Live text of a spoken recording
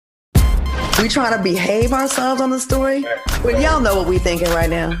We trying to behave ourselves on the story? Well, y'all know what we thinking right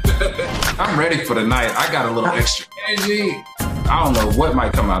now. I'm ready for the night. I got a little extra energy. I don't know what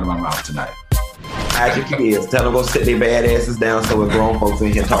might come out of my mouth tonight. Hide your kids. Tell them go sit their bad asses down so we're grown folks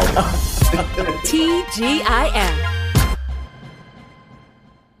in here talking. TGIF.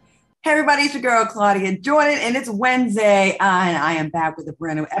 Hey everybody, it's your girl Claudia Jordan, and it's Wednesday, and I am back with a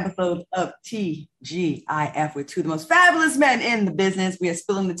brand new episode of TGIF with two of the most fabulous men in the business. We are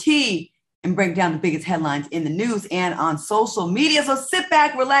spilling the tea and break down the biggest headlines in the news and on social media. So sit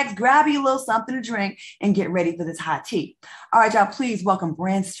back, relax, grab you a little something to drink, and get ready for this hot tea. All right, y'all, please welcome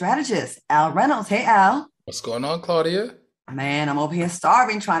brand strategist Al Reynolds. Hey, Al. What's going on, Claudia? Man, I'm over here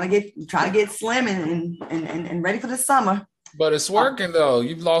starving, trying to get slim and ready for the summer. But it's working though.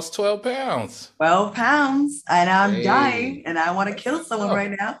 You've lost 12 pounds. 12 pounds, and I'm dying, and I want to kill someone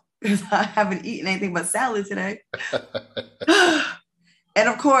right now because I haven't eaten anything but salad today. And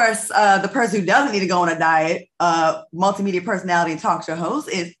of course, the person who doesn't need to go on a diet, multimedia personality and talk show host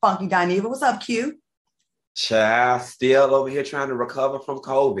is Funky Dineva. What's up, Q? Child, still over here trying to recover from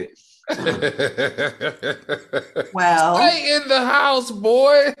COVID. Well, stay in the house,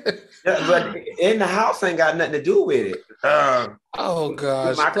 boy. Yeah, but in the house ain't got nothing to do with it. Oh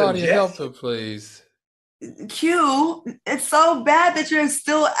gosh, Claudia, help her, please. Q, it's so bad that you're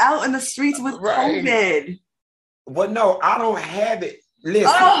still out in the streets with COVID. Well, no, I don't have it.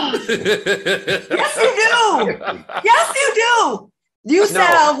 Listen. Oh. Yes, you do. Yes, you do. You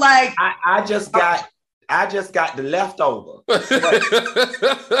sound like I just got the leftover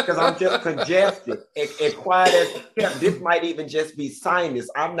because I'm just congested and quiet as kept. This might even just be sinus.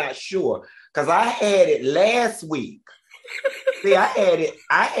 I'm not sure because I had it last week. See, I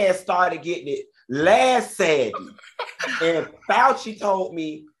had started getting it last Saturday, and Fauci told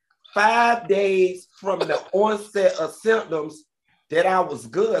me 5 days from the onset of symptoms that I was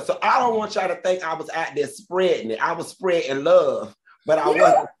good. So I don't want y'all to think I was out there spreading it. I was spreading love, but I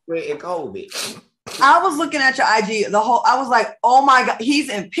wasn't spreading COVID. I was looking at your IG, I was like, oh my God, he's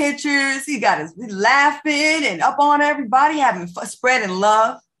in pictures. He's laughing and up on everybody, spreading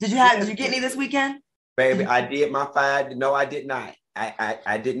love. Did you get any this weekend? Baby, I did my 5. No, I did not.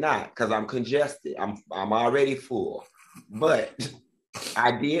 I did not because I'm congested. I'm already full. But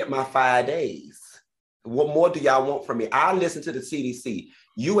I did my 5 days. What more do y'all want from me? I listen to the CDC.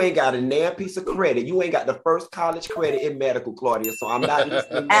 You ain't got a damn piece of credit. You ain't got the first college credit in medical, Claudia. So I'm not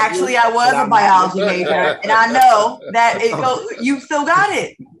listening. Actually, I was a biology major, and I know that you still got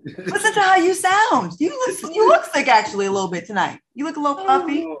it. Listen to how you sound. You look sick actually a little bit tonight. You look a little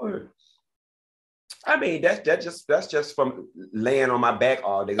puffy. Oh, I mean, that's just from laying on my back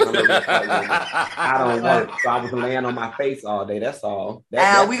all day. I don't work, so I was laying on my face all day. That's all. We're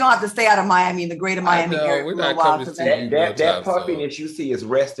gonna have to stay out of Miami, the greater Miami area. We're not coming to that puffiness you see is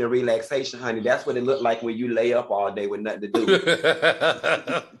rest and relaxation, honey. That's what it looked like when you lay up all day with nothing to do.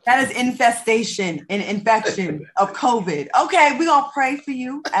 That is infestation and infection of COVID. Okay, we're gonna pray for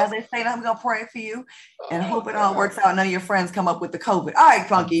you. As they say, we're gonna pray for you and hope it all works out. None of your friends come up with the COVID. All right,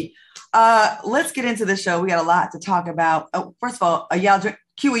 Funky. Let's get into the show. We got a lot to talk about. Oh, first of all, y'all drink.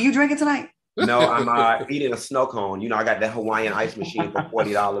 Q, are you drinking tonight? No, I'm eating a snow cone. You know, I got that Hawaiian ice machine for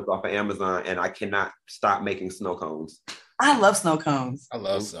 $40 off of Amazon, and I cannot stop making snow cones. I love snow cones. I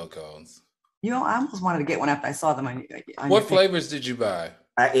love snow cones. You know, I almost wanted to get one after I saw them on what flavors did you buy?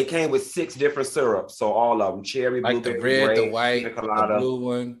 It came with 6 different syrups, so all of them: cherry, like the red, grape, the white, the blue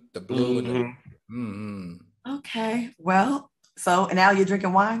one, the blue. Mm-hmm. Mm-hmm. Okay, well, and now you're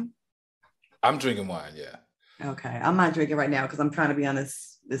drinking wine. I'm drinking wine, yeah. Okay, I'm not drinking right now because I'm trying to be on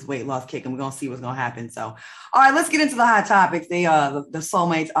this weight loss kick, and we're gonna see what's gonna happen. So, all right, let's get into the hot topics. The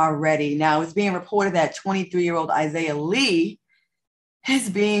soulmates are ready now. It's being reported that 23-year-old Isaiah Lee is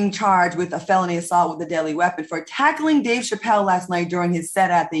being charged with a felony assault with a deadly weapon for tackling Dave Chappelle last night during his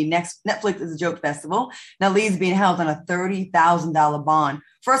set at the Netflix is a Joke Festival. Now, Lee's being held on a $30,000 bond.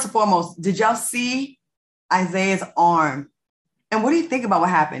 First and foremost, did y'all see Isaiah's arm? And what do you think about what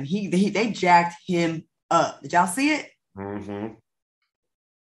happened? They jacked him up. Did y'all see it? Mm-hmm.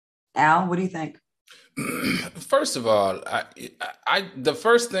 Al, what do you think? First of all, the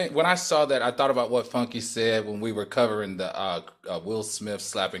first thing when I saw that, I thought about what Funky said when we were covering the Will Smith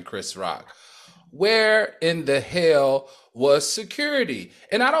slapping Chris Rock. Where in the hell was security.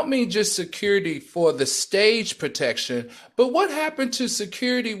 And I don't mean just security for the stage protection, but what happened to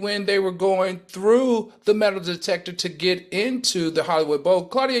security when they were going through the metal detector to get into the Hollywood Bowl?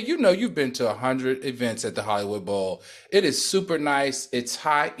 Claudia, you know you've been to 100 events at the Hollywood Bowl. It is super nice. It's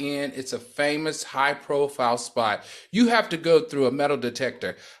high end. It's a famous high profile spot. You have to go through a metal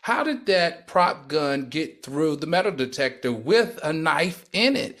detector. How did that prop gun get through the metal detector with a knife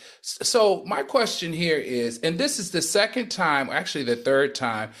in it? So my question here is, and this is the second time, actually the third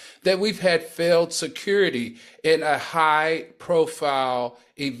time, that we've had failed security in a high profile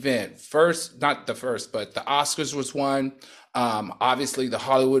event. First, not the first, but the Oscars was one. Obviously, the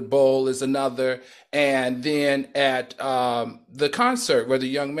Hollywood Bowl is another. And then at the concert where the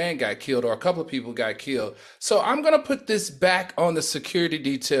young man got killed, or a couple of people got killed. So I'm going to put this back on the security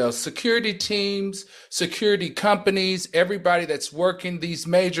details. Security teams, security companies, everybody that's working these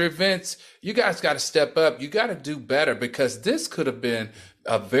major events, you guys got to step up. You got to do better, because this could have been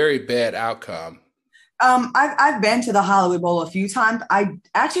a very bad outcome. I've been to the Hollywood Bowl a few times. I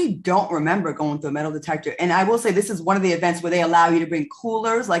actually don't remember going through a metal detector. And I will say this is one of the events where they allow you to bring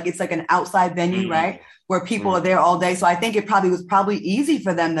coolers, like it's like an outside venue, right? Where people are there all day. So I think it was probably easy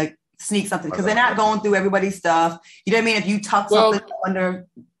for them to sneak something, because they're not going through everybody's stuff. You know what I mean? If you tuck something under.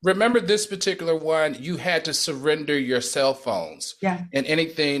 Remember this particular one, you had to surrender your cell phones. Yeah. And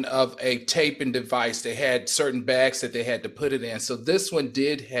anything of a taping device. They had certain bags that they had to put it in. So this one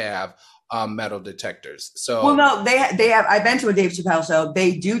did have metal detectors. So, well, no, they have. I've been to a Dave Chappelle show.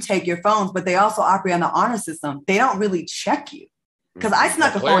 They do take your phones, but they also operate on the honor system. They don't really check you, because I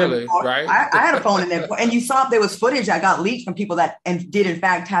snuck a phone in there. Right? I had a phone in there, and you saw there was footage that got leaked from people that did in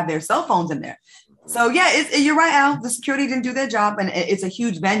fact have their cell phones in there. So yeah, you're right, Al. The security didn't do their job, and it's a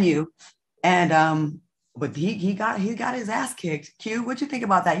huge venue, and but he got his ass kicked. Q, what'd you think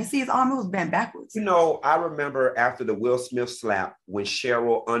about that? You see his arm was bent backwards. You know, I remember after the Will Smith slap, when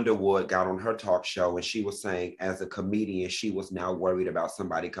Cheryl Underwood got on her talk show, and she was saying, as a comedian, she was now worried about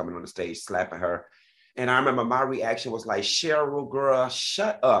somebody coming on the stage slapping her. And I remember my reaction was like, Cheryl, girl,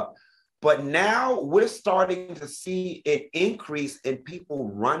 shut up. But now we're starting to see an increase in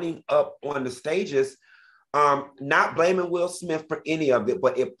people running up on the stages. Not blaming Will Smith for any of it,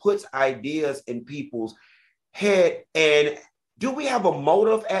 but it puts ideas in people's head. And do we have a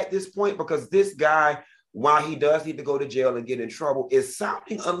motive at this point? Because this guy, while he does need to go to jail and get in trouble, is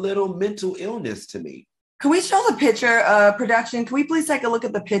sounding a little mental illness to me. Can we show the picture, production? Can we please take a look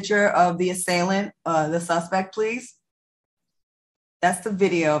at the picture of the assailant, the suspect, please? That's the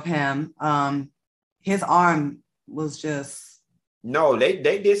video of him. His arm was just... No, they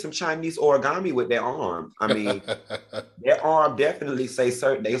did some Chinese origami with their arm. I mean, their arm definitely say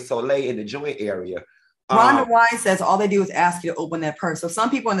certain. They Soleil in the joint area. Rhonda Wise says all they do is ask you to open their purse. So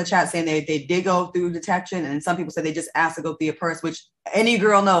some people in the chat saying they did go through detection, and some people say they just asked to go through your purse, which any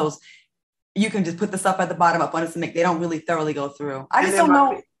girl knows. You can just put the stuff at the bottom up on a stomach. They don't really thoroughly go through. I just don't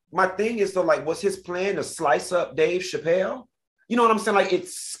know. My thing is, so like, was his plan to slice up Dave Chappelle? You know what I'm saying? Like,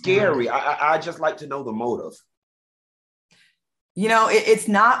 it's scary. I just like to know the motive. You know, it's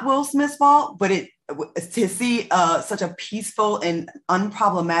not Will Smith's fault, but to see such a peaceful and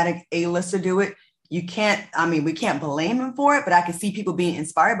unproblematic A-lister do it, we can't blame him for it, but I can see people being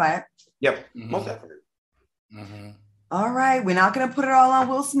inspired by it. Yep, most definitely. Mm-hmm. All right, we're not going to put it all on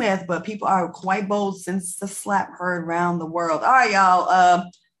Will Smith, but people are quite bold since the slap heard around the world. All right, y'all.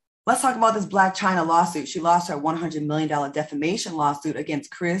 Let's talk about this Blac Chyna lawsuit. She lost her $100 million defamation lawsuit against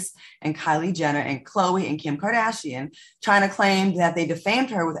Kris and Kylie Jenner and Khloe and Kim Kardashian. Chyna claimed that they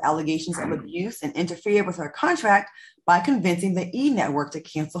defamed her with allegations of abuse and interfered with her contract by convincing the E! Network to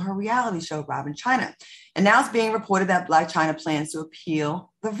cancel her reality show, Rob & Chyna. And now it's being reported that Blac Chyna plans to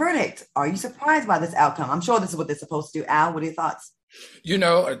appeal the verdict. Are you surprised by this outcome? I'm sure this is what they're supposed to do. Al, what are your thoughts? You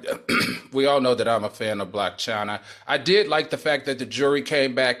know, we all know that I'm a fan of Blac Chyna. I did like the fact that the jury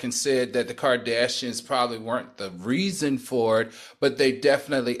came back and said that the Kardashians probably weren't the reason for it, but they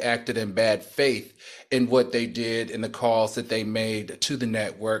definitely acted in bad faith in what they did and the calls that they made to the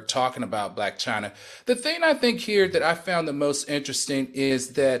network talking about Blac Chyna. The thing I think here that I found the most interesting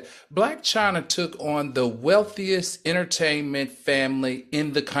is that Blac Chyna took on the wealthiest entertainment family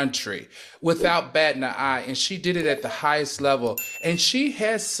in the country without batting an eye, and she did it at the highest level. And she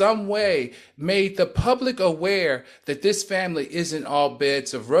has some way made the public aware that this family isn't all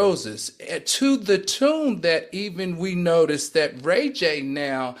beds of roses, to the tune that even we noticed that Ray J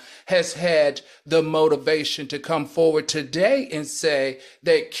now has had the motivation to come forward today and say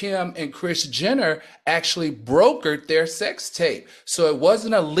that Kim and Kris Jenner actually brokered their sex tape. So it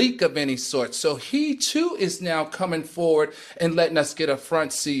wasn't a leak of any sort. So he too is now coming forward and letting us get a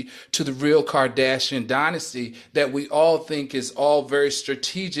front seat to the real Kardashian dynasty that we all think is all very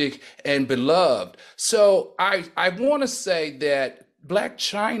strategic and beloved. So I want to say that Blac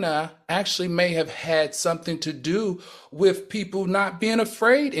Chyna actually may have had something to do with people not being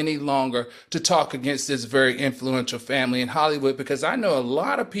afraid any longer to talk against this very influential family in Hollywood, because I know a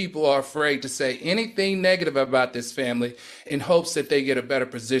lot of people are afraid to say anything negative about this family in hopes that they get a better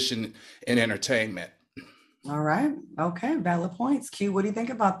position in entertainment. All right. Okay. Valid points. Q, what do you think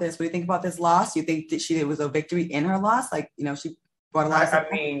about this? What do you think about this loss? Do you think that it was a victory in her loss? Like, she brought a lot of stuff.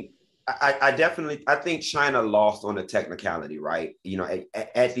 I definitely think Chyna lost on a technicality, right?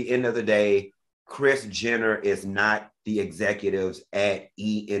 At the end of the day, Kris Jenner is not the executives at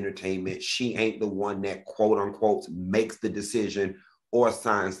E! Entertainment. She ain't the one that quote unquote makes the decision or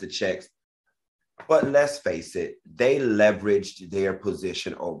signs the checks. But let's face it, they leveraged their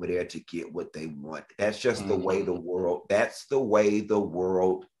position over there to get what they want. That's just the way that's the way the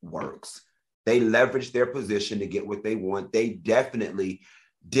world works. They leveraged their position to get what they want. They definitely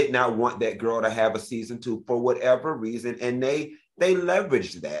did not want that girl to have a season 2 for whatever reason, and they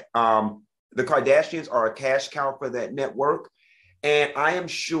leveraged that. The Kardashians are a cash cow for that network, and I am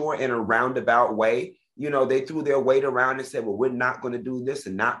sure in a roundabout way, they threw their weight around and said, well, we're not going to do this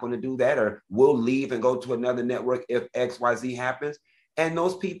and not going to do that, or we'll leave and go to another network if XYZ happens. And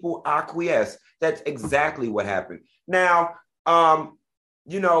those people acquiesce. That's exactly what happened. Now,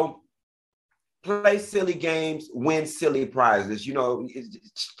 play silly games, win silly prizes.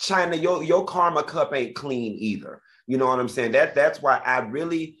 Chyna, your karma cup ain't clean either. You know what I'm saying? That's why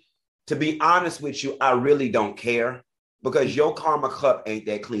to be honest with you, I really don't care, because your karma cup ain't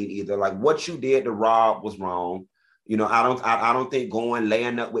that clean either. Like, what you did to Rob was wrong. I don't think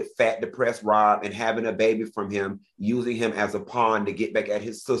laying up with fat, depressed Rob and having a baby from him, using him as a pawn to get back at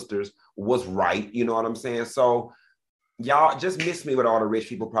his sisters was right. You know what I'm saying? So y'all just miss me with all the rich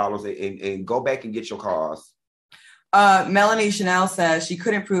people problems and go back and get your cars. Melanie Chanel says she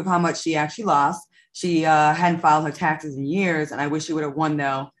couldn't prove how much she actually lost. She hadn't filed her taxes in years, and I wish she would have won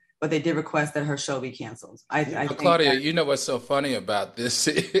though. But they did request that her show be canceled. I think Claudia, you know what's so funny about this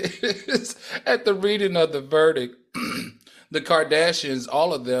is at the reading of the verdict, the Kardashians,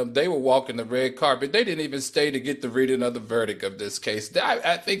 all of them, they were walking the red carpet. They didn't even stay to get the reading of the verdict of this case.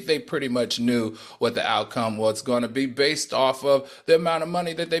 I think they pretty much knew what the outcome was going to be based off of the amount of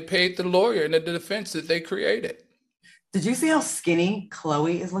money that they paid the lawyer and the defense that they created. Did you see how skinny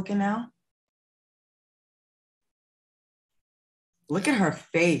Khloe is looking now? Look at her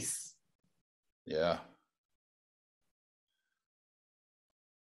face. Yeah.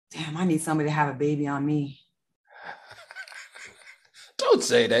 Damn, I need somebody to have a baby on me. Don't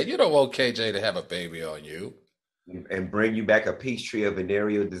say that. You don't want KJ to have a baby on you. And bring you back a peach tree of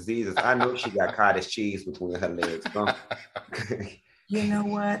venereal diseases. I know she got cottage cheese between her legs. You know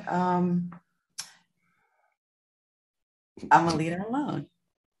what? I'm going to leave her alone.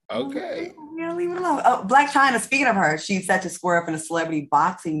 Okay. Yeah, leave it alone. Oh, Blac Chyna, speaking of her, she's set to square up in a celebrity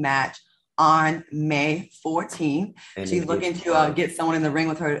boxing match on May 14th. She's looking to get someone in the ring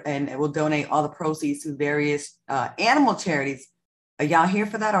with her, and it will donate all the proceeds to various animal charities. Are y'all here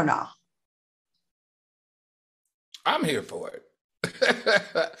for that or not? I'm here for it.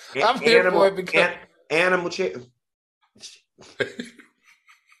 I'm here for it because animal charity.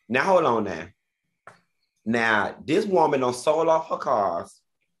 Now hold on now. Now this woman done sold off her cars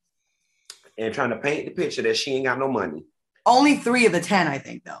and trying to paint the picture that she ain't got no money. Only 3 of the 10, I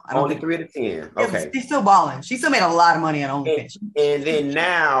think, though. Only 3 of the 10. Okay. She's still balling. She still made a lot of money on OnlyFans. And then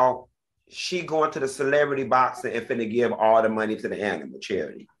now she going to the celebrity boxing and finna give all the money to the animal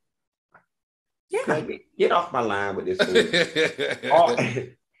charity. Yeah. Get off my line with this.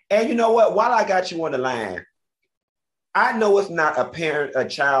 And you know what? While I got you on the line, I know it's not a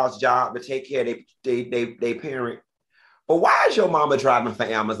child's job to take care of their parent, but why is your mama driving for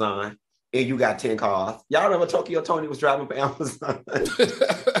Amazon and you got 10 cars? Y'all remember Tokyo Toni was driving for Amazon?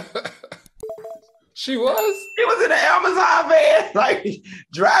 She was? She was in the Amazon van, like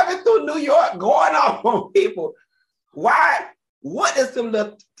driving through New York, going off on people. Why? What is the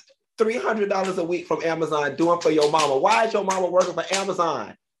little $300 a week from Amazon doing for your mama? Why is your mama working for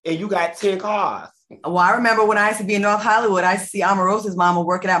Amazon and you got 10 cars? Well, I remember when I used to be in North Hollywood, I used to see Omarosa's mama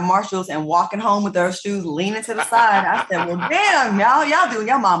working at Marshall's and walking home with her shoes leaning to the side. I said, well, damn, y'all doing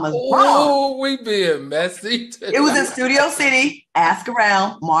your mama's wrong. Oh, we being messy today. It was in Studio City. Ask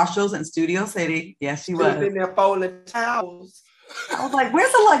around. Marshall's in Studio City. Yes, she was. In there folding towels. I was like,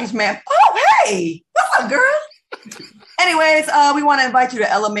 where's the luggage, man? Oh, hey, what's up, girl? Anyways, we want to invite you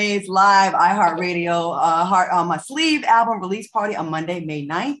to Ella Mai's live iHeartRadio Heart on My Sleeve album release party on Monday, May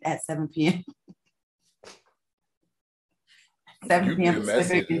 9th at 7 p.m. 7 p.m.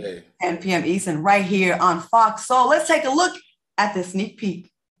 Pacific, 10 p.m. Eastern, right here on Fox Soul. Let's take a look at the sneak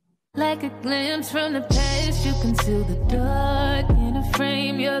peek. Like a glimpse from the past, you conceal the dark. In a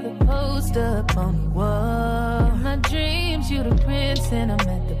frame, you're the poster up on the wall. In my dreams, you're the prince and I'm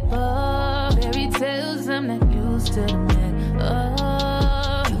at the bar. Fairy tales, I'm not used to the man.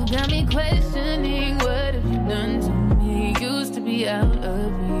 Oh, you got me questioning, what have you done to me? Used to be out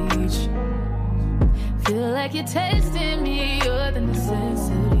of reach. Feel like you're testing me, you're the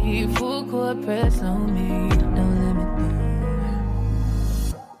necessity. Full court press on me, no limit.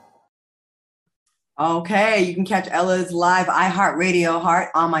 Okay, you can catch Ella's live iHeartRadio Heart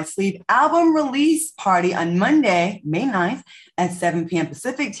on My Sleeve album release party on Monday, May 9th at 7 p.m.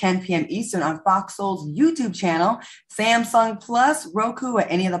 Pacific, 10 p.m. Eastern on Fox Soul's YouTube channel, Samsung Plus, Roku, or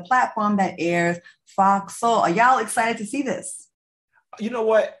any other platform that airs Fox Soul. Are y'all excited to see this? You know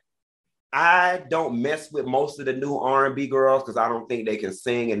what? I don't mess with most of the new R&B girls because I don't think they can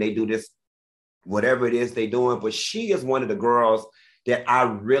sing and they do this, whatever it is they're doing. But she is one of the girls that I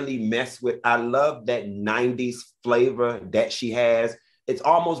really mess with. I love that 90s flavor that she has. It's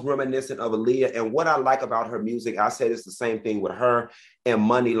almost reminiscent of Aaliyah. And what I like about her music, I said it's the same thing with her and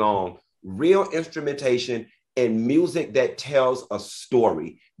Money Long. Real instrumentation and music that tells a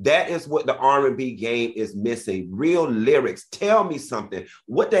story. That is what the R&B game is missing. Real lyrics. Tell me something.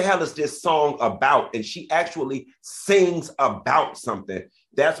 What the hell is this song about? And she actually sings about something.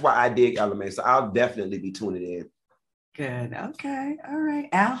 That's why I dig Ella Mai. So I'll definitely be tuning in. Good. Okay. All right.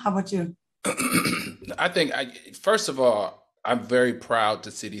 Al, how about you? I think, first of all, I'm very proud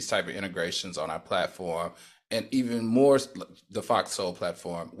to see these type of integrations on our platform, and even more the Fox Soul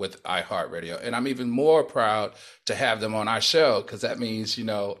platform with iHeartRadio. And I'm even more proud to have them on our show, because that means,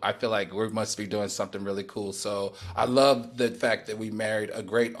 I feel like we must be doing something really cool. So I love the fact that we married a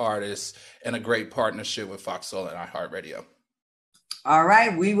great artist and a great partnership with Fox Soul and iHeartRadio. All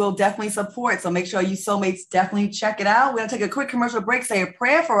right, we will definitely support. So make sure you soulmates definitely check it out. We're going to take a quick commercial break, say a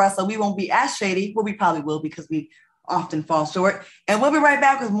prayer for us so we won't be as shady. Well, we probably will because we often fall short. And we'll be right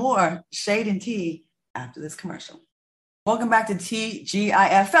back with more Shade and Tea after this commercial. Welcome back to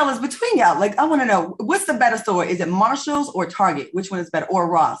TGIF. Fellas, between y'all, I want to know, what's the better store? Is it Marshall's or Target? Which one is better? Or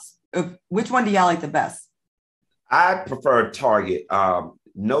Ross? Which one do y'all like the best? I prefer Target.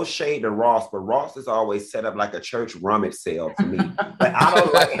 No shade to Ross, but Ross is always set up like a church rummage sale to me. But I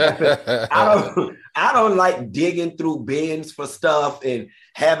don't like digging through bins for stuff and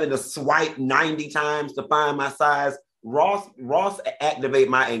having to swipe 90 times to find my size. Ross activate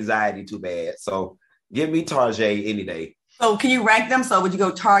my anxiety too bad. So give me Target any day. So can you rank them? So would you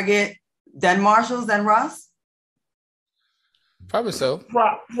go Target, then Marshalls, then Ross? Probably so.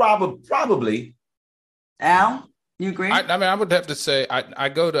 Probably. Al? You agree? I would have to say I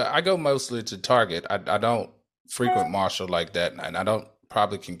go mostly to Target. I don't frequent Marshall like that, and I don't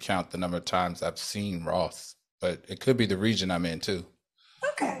probably can count the number of times I've seen Ross, but it could be the region I'm in too.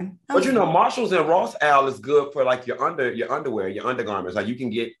 Okay. But Marshalls and Ross, Al, is good for like your underwear, your undergarments. Like you can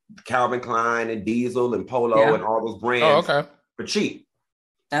get Calvin Klein and Diesel and Polo and all those brands for cheap.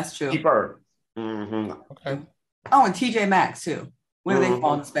 That's true. Cheaper. Mm-hmm. Okay. Oh, and TJ Maxx too. Where do they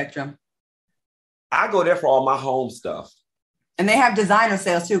fall on the spectrum? I go there for all my home stuff. And they have designer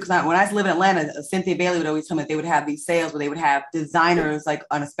sales too. Because when I lived in Atlanta, Cynthia Bailey would always tell me they would have these sales where they would have designers like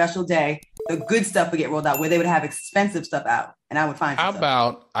on a special day. The good stuff would get rolled out where they would have expensive stuff out. And I would find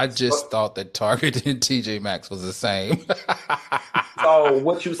I just thought that Target and TJ Maxx was the same. So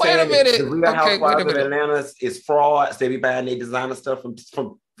what you saying is the Real Housewives of Atlanta is frauds. They be buying their designer stuff from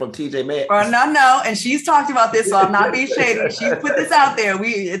TJ Maxx. Well, no. And she's talked about this, so I'm not being shady. She put this out there.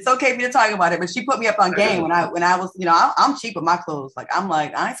 It's okay for me to talk about it, but she put me up on game when I was, I'm cheap with my clothes. I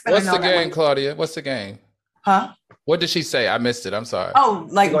ain't spending. What's the game, Claudia? What's the game? Huh? What did she say? I missed it. I'm sorry. Oh,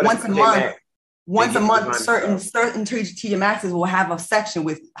 once a month. Once a month, certain TJ Maxx's will have a section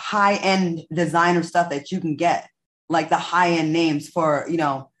with high-end designer stuff that you can get, like the high-end names for,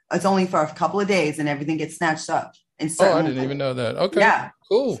 it's only for a couple of days and everything gets snatched up. I didn't even know that. Okay. Yeah.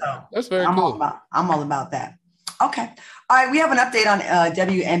 Cool. So that's very cool. I'm all about that. Okay. All right. We have an update on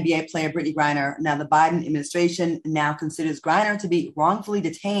WNBA player Brittany Griner. Now, the Biden administration now considers Griner to be wrongfully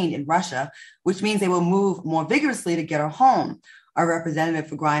detained in Russia, which means they will move more vigorously to get her home. A representative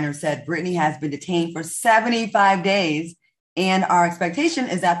for Griner said Brittany has been detained for 75 days, and our expectation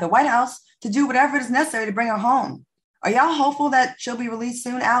is that the White House to do whatever is necessary to bring her home. Are y'all hopeful that she'll be released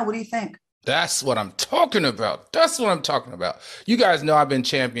soon? Al, what do you think? That's what I'm talking about. That's what I'm talking about. You guys know I've been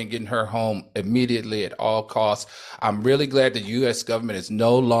championing getting her home immediately at all costs. I'm really glad the U.S. government is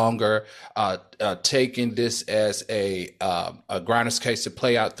no longer taking this as a Griner's case to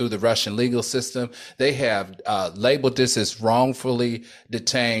play out through the Russian legal system. They have labeled this as wrongfully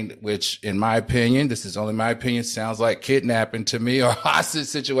detained, which in my opinion, this is only my opinion, sounds like kidnapping to me or hostage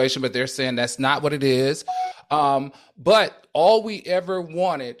situation, but they're saying that's not what it is. But all we ever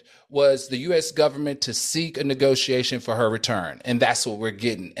wanted was the U.S. government to seek a negotiation for her return. And that's what we're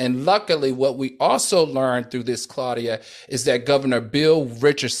getting. And luckily, what we also learned through this, Claudia, is that Governor Bill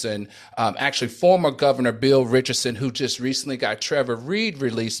Richardson, actually former Governor Bill Richardson, who just recently got Trevor Reed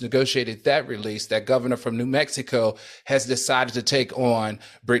released, negotiated that release, that governor from New Mexico has decided to take on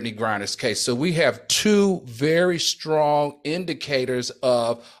Brittany Griner's case. So we have two very strong indicators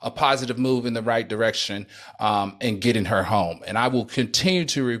of a positive move in the right direction and getting her home. And I will continue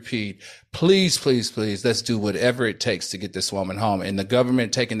to repeat, please, please, please, let's do whatever it takes to get this woman home. And the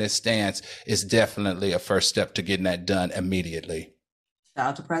government taking this stance is definitely a first step to getting that done immediately. Shout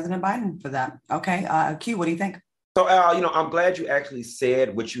out to President Biden for that. Okay. Q, what do you think? So, Al, I'm glad you actually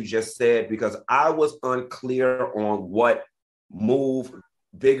said what you just said, because I was unclear on what move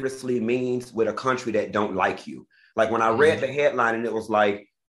vigorously means with a country that don't like you. Like when I read the headline and it was like,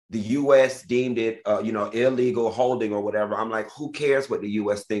 the U.S. deemed it, illegal holding or whatever. I'm like, who cares what the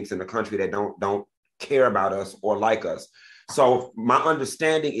U.S. thinks in a country that don't care about us or like us? So my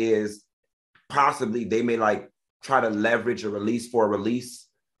understanding is possibly they may try to leverage a release for a release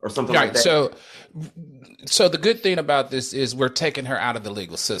or something like that. So the good thing about this is we're taking her out of the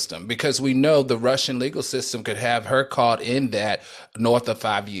legal system, because we know the Russian legal system could have her caught in that north of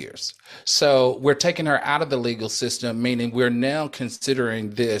 5 years. So we're taking her out of the legal system, meaning we're now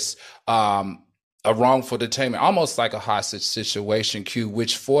considering this a wrongful detainment, almost like a hostage situation, Q,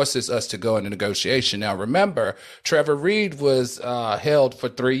 which forces us to go into negotiation. Now, remember, Trevor Reed was held for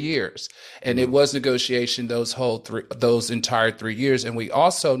 3 years, and it was negotiation those entire 3 years. And we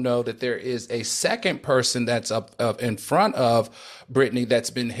also know that there is a second person that's up in front of Brittany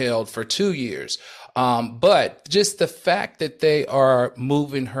that's been held for 2 years. But just the fact that they are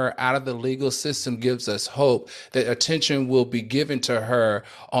moving her out of the legal system gives us hope that attention will be given to her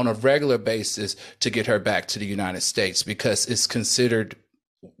on a regular basis to get her back to the United States, because it's considered,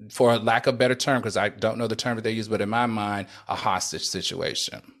 for lack of a better term, because I don't know the term that they use, but in my mind, a hostage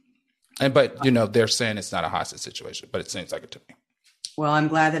situation. But they're saying it's not a hostage situation, but it seems like it to me. Well, I'm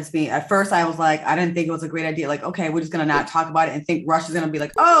glad that it's being, at first I was like, I didn't think it was a great idea. Like, okay, we're just going to not talk about it and think Russia's going to be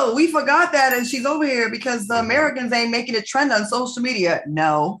like, oh, we forgot that. And she's over here because the Americans ain't making it trend on social media.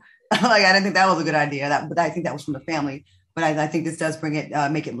 No, I didn't think that was a good idea. But I think that was from the family. But I think this does bring it,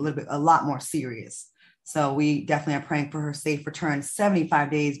 make it a lot more serious. So we definitely are praying for her safe return.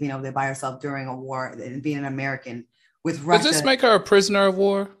 75 days being over there by herself during a war and being an American with Russia. Does this make her a prisoner of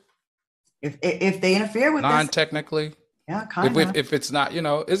war? If they interfere with non-technically? Yeah, kind of. If it's not,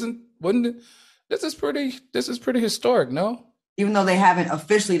 this is pretty historic, no? Even though they haven't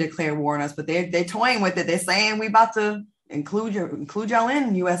officially declared war on us, but they're toying with it. They're saying we about to include y'all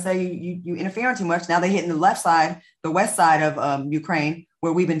in USA. You interfering too much. Now they're hitting the west side of Ukraine,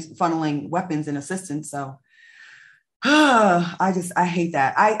 where we've been funneling weapons and assistance. So I hate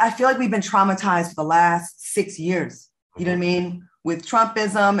that. I feel like we've been traumatized for the last 6 years. You know what I mean? With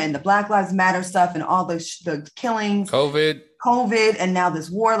Trumpism and the Black Lives Matter stuff and all the killings, COVID, and now this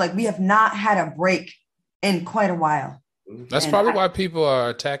war. Like, we have not had a break in quite a while. That's probably why people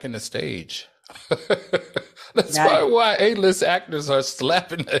are attacking the stage. That's probably why A-list actors are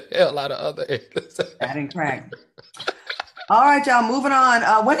slapping the hell out of other A-list actors. That ain't correct. All right, y'all, moving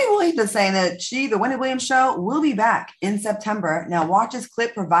on. Wendy Williams is saying that the Wendy Williams show will be back in September. Now, watch this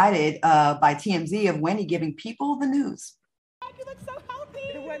clip provided by TMZ of Wendy giving people the news. You look so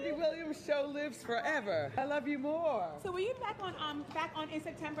healthy. The Wendy Williams show lives forever. I love you more. So will you back on in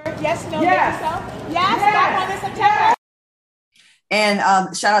September? Yes, no, yes. Yes, back on in September.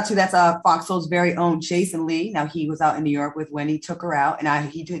 And shout out to that's Fox Soul's very own Jason Lee. Now, he was out in New York with Wendy, took her out, and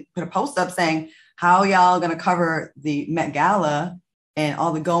he did put a post up saying, how y'all gonna cover the Met Gala and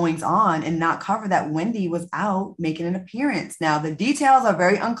all the goings on and not cover that Wendy was out making an appearance? Now, the details are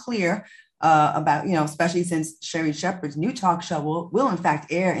very unclear about, especially since Sherri Shepherd's new talk show will in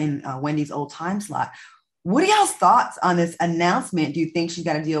fact air in Wendy's old time slot. What are y'all's thoughts on this announcement? Do you think she's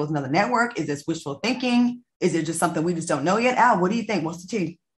got to deal with another network? Is this wishful thinking? Is it just something we just don't know yet? Al, what do you think? What's the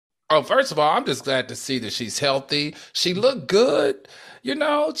tea? Oh, first of all, I'm just glad to see that she's healthy. She looked good. You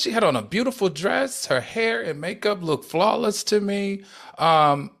know, she had on a beautiful dress. Her hair and makeup looked flawless to me.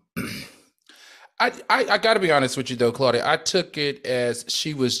 I got to be honest with you, though, Claudia. I took it as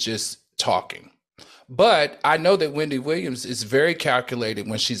she was just talking. But I know that Wendy Williams is very calculated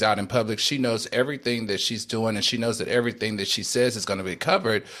when she's out in public. She knows everything that she's doing, and she knows that everything that she says is going to be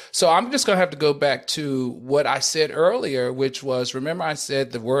covered. So I'm just going to have to go back to what I said earlier, which was, remember I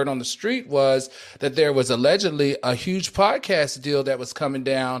said the word on the street was that there was allegedly a huge podcast deal that was coming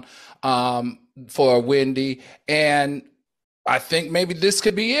down for Wendy. And I think maybe this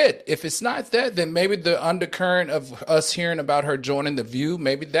could be it. If it's not that, then maybe the undercurrent of us hearing about her joining The View,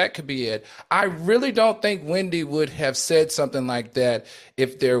 maybe that could be it. I really don't think Wendy would have said something like that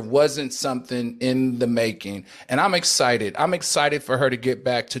if there wasn't something in the making. And I'm excited. I'm excited for her to get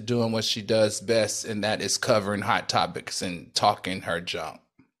back to doing what she does best, and that is covering hot topics and talking her junk.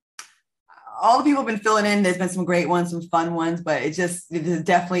 All the people have been filling in. There's been some great ones, some fun ones, but it is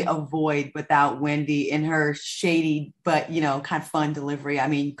definitely a void without Wendy in her shady, but, you know, kind of fun delivery. I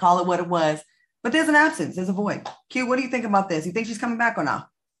mean, call it what it was, but there's an absence. There's a void. Q, what do you think about this? You think she's coming back or not?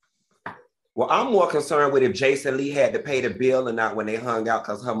 Well, I'm more concerned with if Jason Lee had to pay the bill or not when they hung out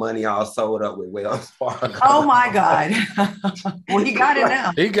because her money all sold up with Wells Fargo. Oh, my God. Well, he got it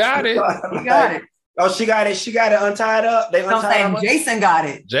now. He got it. He got it. Oh, she got it. She got it untied up. They untied her. Jason got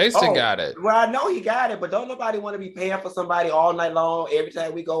it. Jason got it. Well, I know he got it, but don't nobody want to be paying for somebody all night long every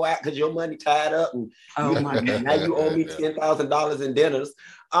time we go out because your money tied up and now you owe me $10,000 in dinners.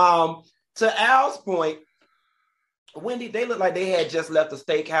 To Al's point, Wendy, they looked like they had just left the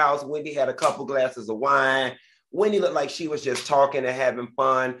steakhouse. Wendy had a couple glasses of wine. Wendy looked like she was just talking and having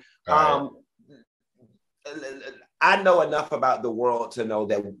fun. I know enough about the world to know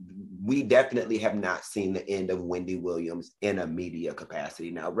that we definitely have not seen the end of Wendy Williams in a media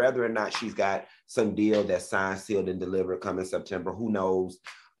capacity. Now, whether or not she's got some deal that's signed, sealed, and delivered coming September, who knows?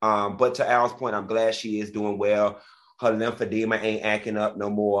 But to Al's point, I'm glad she is doing well. Her lymphedema ain't acting up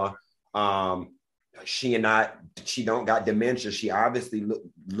no more. She don't got dementia. She obviously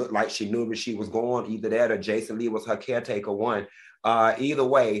looked like she knew where she was going. Either that or Jason Lee was her caretaker one. Either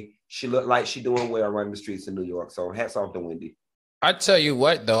way, she looked like she doing well running the streets of New York. So hats off to Wendy. I tell you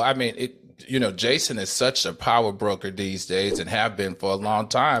what, though, I mean, Jason is such a power broker these days and have been for a long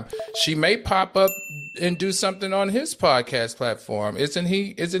time. She may pop up and do something on his podcast platform. Isn't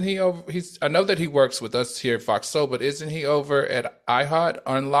he over? I know that he works with us here at Fox Soul, but isn't he over at iHeart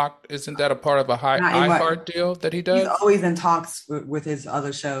Unlocked? Isn't that a part of a iHeart deal that he does? He's always in talks with his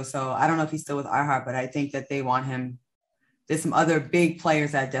other show. So I don't know if he's still with iHeart, but I think that they want him. There's some other big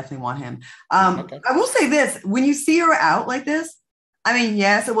players that definitely want him. Okay. I will say this, when you see her out like this, I mean,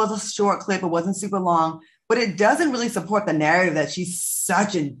 yes, it was a short clip. It wasn't super long, but it doesn't really support the narrative that she's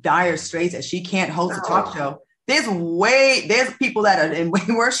such in dire straits that she can't host a talk show. There's people that are in way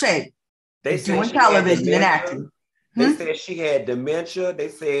worse shape. They doing television and acting. They said she had dementia. They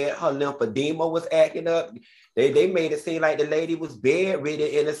said her lymphedema was acting up. They made it seem like the lady was bedridden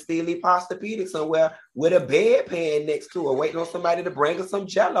in a Steely Posturepedic somewhere with a bedpan next to her, waiting on somebody to bring her some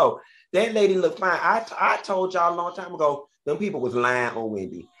Jell-O. That lady looked fine. I told y'all a long time ago, them people was lying on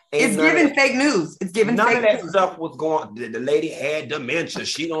Wendy. It's giving fake news. It's giving none fake of that news. stuff was going. The lady had dementia.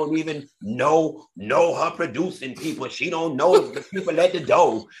 She don't even know her producing people. She don't know the people at the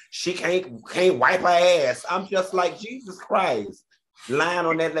door. She can't wipe her ass. I'm just like, Jesus Christ, lying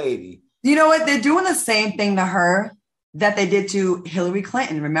on that lady. You know what? They're doing the same thing to her that they did to Hillary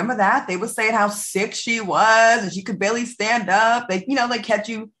Clinton. Remember that? They were saying how sick she was and she could barely stand up. They catch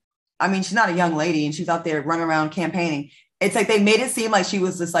you. I mean, she's not a young lady and she's out there running around campaigning. It's like they made it seem like she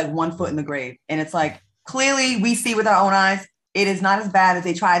was just like 1 foot in the grave. And it's like, clearly we see with our own eyes, it is not as bad as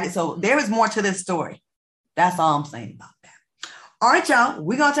they tried it. So there is more to this story. That's all I'm saying about that. All right, y'all,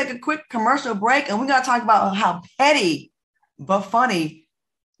 we're going to take a quick commercial break and we're going to talk about how petty but funny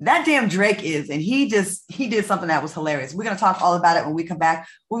that damn Drake is. And he did something that was hilarious. We're going to talk all about it when we come back.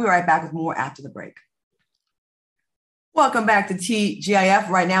 We'll be right back with more after the break. Welcome back to TGIF.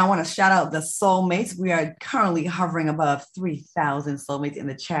 Right now, I want to shout out the Soulmates. We are currently hovering above 3,000 Soulmates in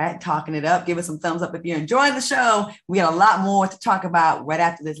the chat, talking it up. Give us some thumbs up if you're enjoying the show. We got a lot more to talk about right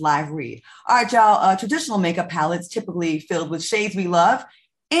after this live read. All right, y'all. Traditional makeup palettes typically filled with shades we love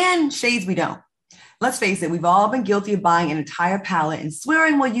and shades we don't. Let's face it, we've all been guilty of buying an entire palette and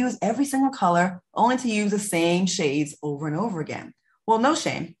swearing we'll use every single color only to use the same shades over and over again. Well, no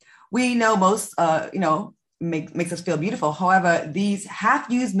shame. We know most, makes us feel beautiful. However, these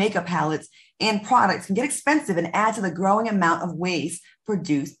half-used makeup palettes and products can get expensive and add to the growing amount of waste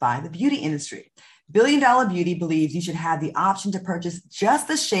produced by the beauty industry. Billion Dollar Beauty believes you should have the option to purchase just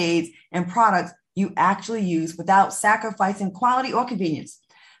the shades and products you actually use without sacrificing quality or convenience.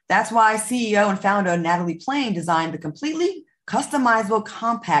 That's why CEO and founder Natalie Plain designed the completely customizable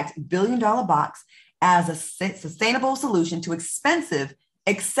compact billion-dollar box as a sustainable solution to expensive,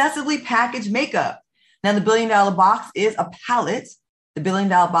 excessively packaged makeup. Now, the billion-dollar box is a palette. The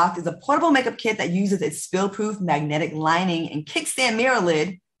billion-dollar box is a portable makeup kit that uses its spill-proof magnetic lining and kickstand mirror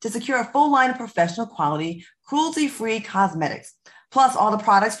lid to secure a full line of professional quality, cruelty-free cosmetics. Plus, all the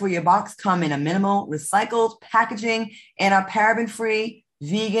products for your box come in a minimal recycled packaging and are paraben-free,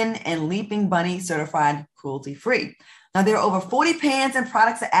 vegan, and Leaping Bunny certified cruelty-free. Now, there are over 40 pans and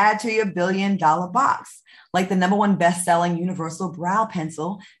products to add to your billion-dollar box, like the #1 best-selling Universal Brow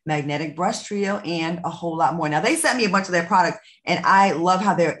Pencil, Magnetic Brush Trio, and a whole lot more. Now, they sent me a bunch of their products, and I love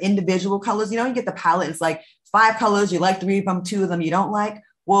how they're individual colors. You know, you get the palette, it's like 5 colors, you like 3 of them, 2 of them you don't like.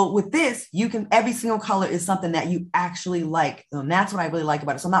 Well, with this, you can, every single color is something that you actually like. And that's what I really like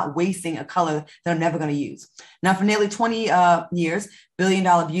about it. So I'm not wasting a color that I'm never going to use. Now, for nearly 20 years, Billion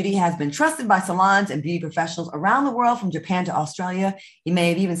Dollar Beauty has been trusted by salons and beauty professionals around the world, from Japan to Australia. You may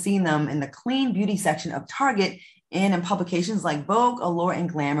have even seen them in the clean beauty section of Target and in publications like Vogue, Allure, and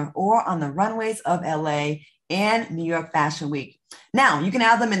Glamour, or on the runways of LA and New York Fashion Week. Now, you can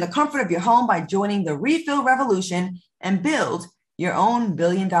have them in the comfort of your home by joining the refill revolution and build your own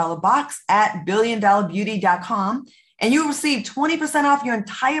billion-dollar box at billiondollarbeauty.com, and you'll receive 20% off your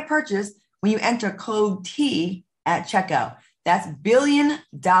entire purchase when you enter code T at checkout. That's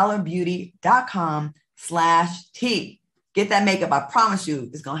billiondollarbeauty.com/T. Get that makeup. I promise you,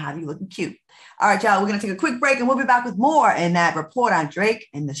 it's going to have you looking cute. All right, y'all, we're going to take a quick break, and we'll be back with more in that report on Drake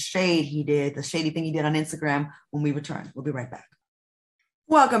and the shade he did, the shady thing he did on Instagram when we return. We'll be right back.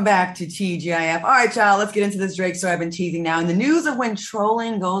 Welcome back to TGIF. All right, y'all, let's get into this Drake story I've been teasing now. In the news of when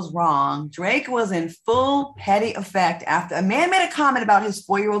trolling goes wrong, Drake was in full petty effect after a man made a comment about his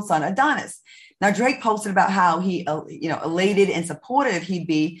 4-year-old son, Adonis. Now, Drake posted about how he, elated and supportive he'd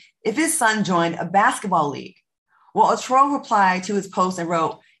be if his son joined a basketball league. Well, a troll replied to his post and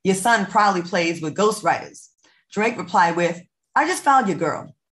wrote, "Your son probably plays with ghostwriters." Drake replied with, "I just found your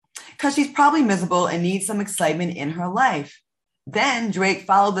girl, because she's probably miserable and needs some excitement in her life." Then Drake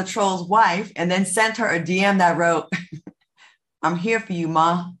followed the troll's wife and then sent her a DM that wrote, "I'm here for you,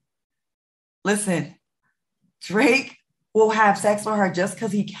 ma." Listen, Drake will have sex with her just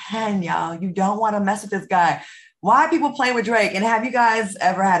because he can, y'all. You don't want to mess with this guy. Why are people playing with Drake? And have you guys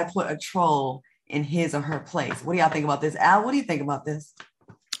ever had to put a troll in his or her place? What do y'all think about this? Al, what do you think about this?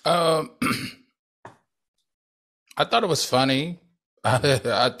 I thought it was funny. I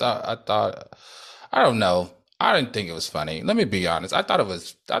don't know. I didn't think it was funny. Let me be honest. I thought it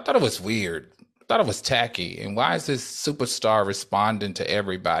was weird. I thought it was tacky. And why is this superstar responding to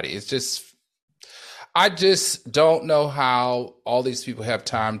everybody? I just don't know how all these people have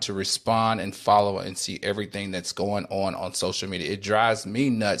time to respond and follow and see everything that's going on social media. It drives me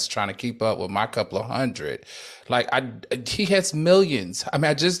nuts trying to keep up with my couple of hundred. He has millions. I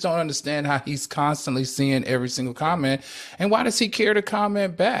mean, I just don't understand how he's constantly seeing every single comment. And why does he care to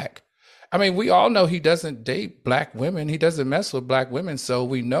comment back? I mean, we all know he doesn't date black women. He doesn't mess with black women. So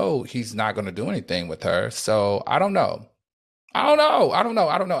we know he's not going to do anything with her. So I don't know.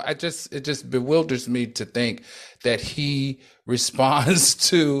 It just bewilders me to think that he responds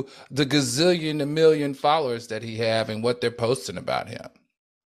to the gazillion, a million followers that he have and what they're posting about him.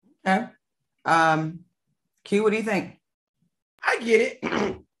 Yeah. Q, what do you think? I get it.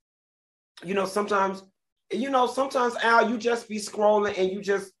 Sometimes, Al, you just be scrolling and you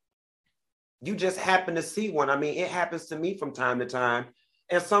just happen to see one. I mean, it happens to me from time to time.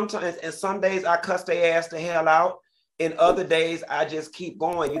 And some days I cuss their ass the hell out. And other days I just keep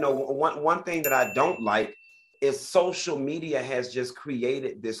going. One thing that I don't like is social media has just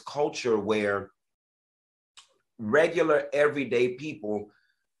created this culture where regular everyday people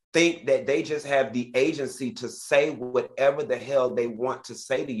think that they just have the agency to say whatever the hell they want to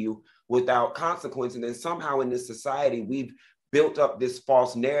say to you without consequence. And then somehow in this society, we've built up this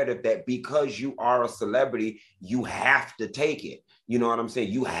false narrative that because you are a celebrity, you have to take it. You know what I'm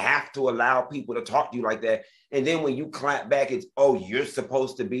saying? You have to allow people to talk to you like that. And then when you clap back, it's, oh, you're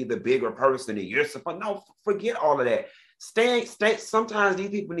supposed to be the bigger person. And no, forget all of that. Stay. Sometimes these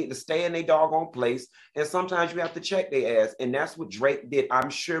people need to stay in their doggone place. And sometimes you have to check their ass. And that's what Drake did. I'm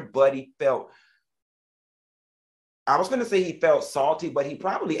sure Buddy felt, I was going to say he felt salty, but he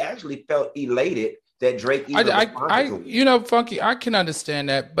probably actually felt elated that Drake even responded to. Funky, I can understand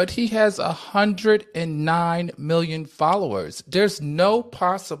that, but he has 109 million followers. There's no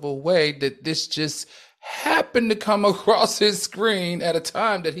possible way that this just happened to come across his screen at a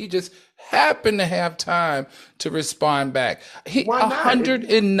time that he just happened to have time to respond back.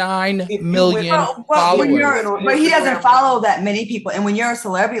 109 million followers. But he doesn't follow that many people. And when you're a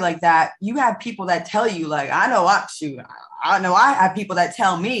celebrity like that, you have people that tell you, like, I know I have people that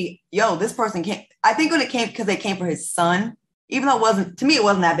tell me, yo, this person can't. I think when it came, because they came for his son, even though it wasn't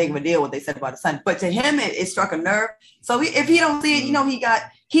that big of a deal what they said about his son, but to him, it struck a nerve. So if he don't see it,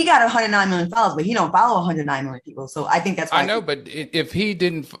 he got 109 million followers, but he don't follow 109 million people. So I think that's why. I know, but if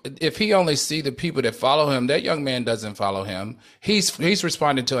he only see the people that follow him, that young man doesn't follow him. He's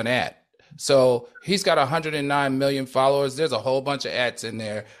responding to an ad. So he's got 109 million followers. There's a whole bunch of ads in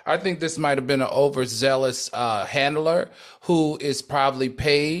there. I think this might have been an overzealous handler who is probably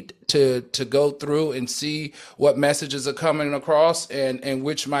paid to go through and see what messages are coming across and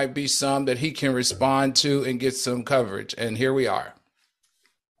which might be some that he can respond to and get some coverage. And here we are.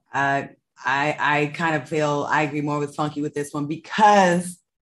 I kind of feel I agree more with Funky with this one because,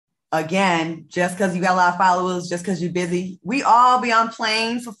 again, just because you got a lot of followers, just because you're busy, we all be on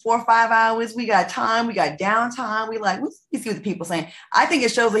planes for 4 or 5 hours. We got time, we got downtime. We see what the people saying. I think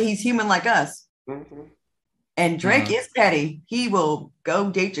it shows that he's human like us. Mm-hmm. And Drake is petty. He will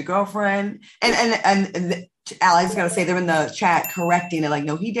go date your girlfriend. And Alex is gonna say they're in the chat correcting it, like,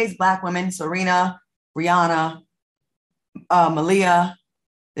 no, he dates Black women. Serena, Rihanna, Malia.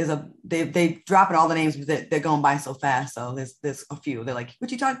 They dropping all the names that they're going by so fast. So there's a few. They're like,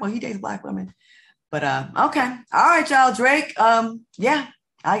 what you talking about? He dates Black women. But okay. All right, y'all. Drake. Yeah,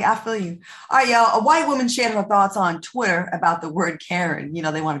 I feel you. All right, y'all. A white woman shared her thoughts on Twitter about the word Karen.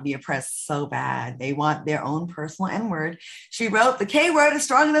 They want to be oppressed so bad. They want their own personal N-word. She wrote, the K word is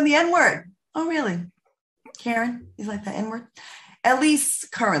stronger than the N-word. Oh, really? Karen is like the N-word? At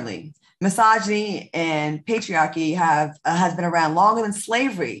least currently. Misogyny and patriarchy has been around longer than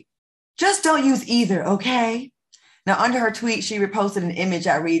slavery. Just don't use either, okay? Now, under her tweet, she reposted an image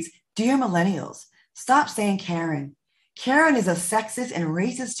that reads, Dear millennials, stop saying Karen. Karen is a sexist and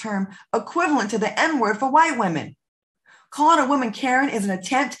racist term equivalent to the N-word for white women. Calling a woman Karen is an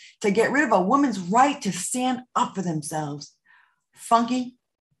attempt to get rid of a woman's right to stand up for themselves. Funky,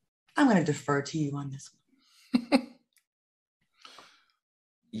 I'm going to defer to you on this one.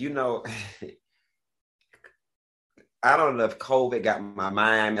 I don't know if COVID got my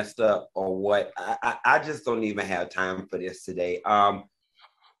mind messed up or what. I just don't even have time for this today.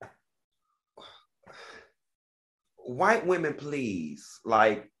 White women, please.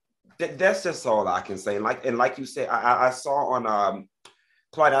 Like, that's just all I can say. Like you said, I saw on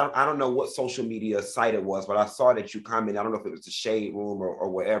Clyde, I don't know what social media site it was, but I saw that you commented. I don't know if it was the Shade Room or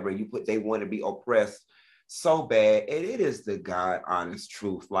whatever. You put they want to be oppressed so bad, and it is the God honest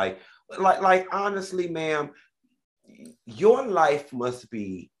truth. Like honestly, ma'am, your life must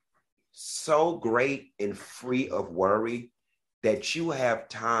be so great and free of worry that you have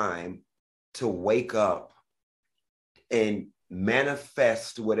time to wake up and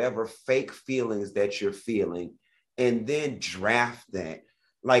manifest whatever fake feelings that you're feeling and then draft that.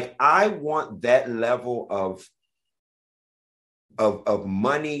 Like, I want that level of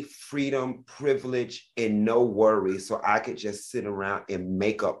money, freedom, privilege, and no worry, so I could just sit around and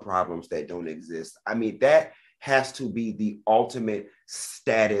make up problems that don't exist. I mean, that has to be the ultimate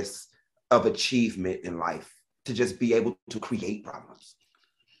status of achievement in life, to just be able to create problems.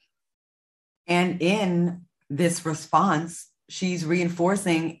 And in this response, she's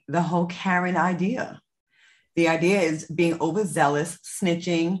reinforcing the whole Karen idea. The idea is being overzealous,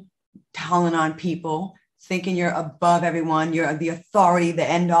 snitching, telling on people, thinking you're above everyone, you're the authority, the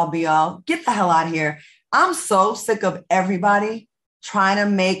end all be all. Get the hell out of here. I'm so sick of everybody trying to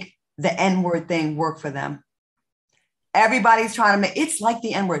make the N-word thing work for them. Everybody's trying to make, it's like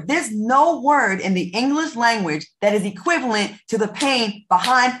the N-word. There's no word in the English language that is equivalent to the pain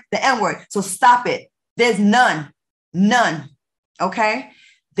behind the N-word. So stop it. There's none, okay?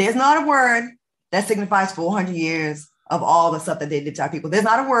 There's not a word that signifies 400 years of all the stuff that they did to our people. There's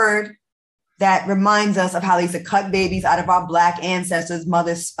not a word that reminds us of how they used to cut babies out of our Black ancestors'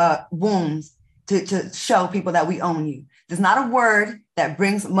 mothers' wombs to show people that we own you. There's not a word that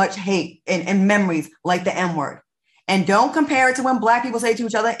brings much hate and memories like the N-word. And don't compare it to when Black people say to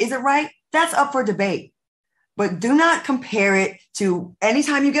each other, is it right? That's up for debate. But do not compare it to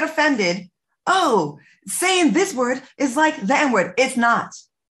anytime you get offended, oh, saying this word is like the N-word. It's not.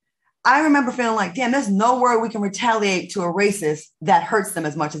 I remember feeling like, damn, there's no word we can retaliate to a racist that hurts them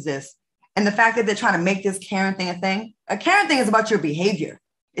as much as this. And the fact that they're trying to make this Karen thing a Karen thing is about your behavior.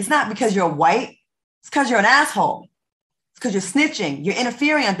 It's not because you're white It's because you're an asshole. It's because you're snitching. You're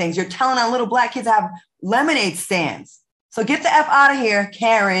interfering on things. You're telling on little black kids to have lemonade stands. So get the F out of here,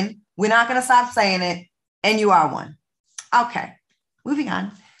 Karen. We're not going to stop saying it. And you are one. Okay. Moving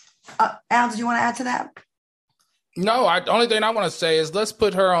on. Al, did you want to add to that? No, only thing I want to say is let's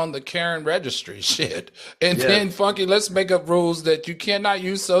put her on the Karen registry shit. And then, Funky, let's make up rules that you cannot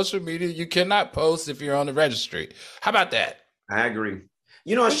use social media. You cannot post if you're on the registry. How about that? I agree.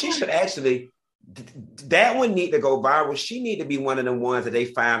 You know, she should actually, that one need to go viral. She need to be one of the ones that they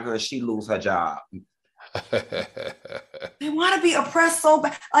find her and she lose her job. They want to be oppressed so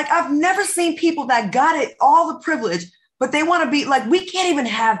bad. Like, I've never seen people that got it, all the privilege, but they want to be like, we can't even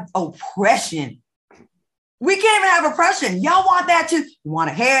have oppression. We can't even have oppression. Y'all want that too. You want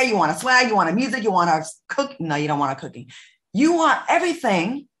a hair, you want a swag, you want a music, you want a cook. No, you don't want a cooking. You want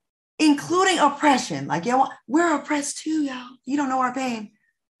everything, including oppression. Like, y'all, we're oppressed too, y'all. You don't know our pain.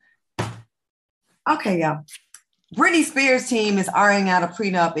 Okay, y'all. Britney Spears' team is ironing out a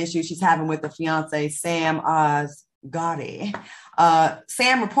prenup issue she's having with the fiance, Sam Asghari.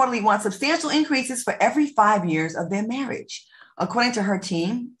 Sam reportedly wants substantial increases for every 5 years of their marriage. According to her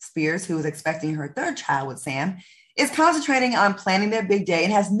team, Spears, who is expecting her third child with Sam, is concentrating on planning their big day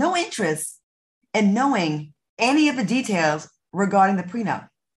and has no interest in knowing any of the details regarding the prenup.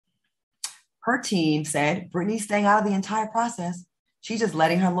 Her team said Britney's staying out of the entire process. She's just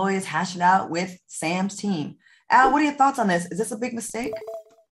letting her lawyers hash it out with Sam's team. Al, what are your thoughts on this? Is this a big mistake?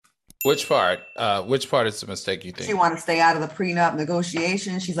 Which part? Which part is the mistake you think? She want to stay out of the prenup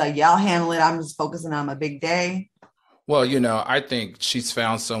negotiation. She's like, y'all handle it. I'm just focusing on my big day. Well, you know, I think she's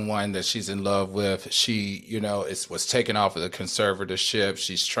found someone that she's in love with. She, you know, was taken off of the conservatorship.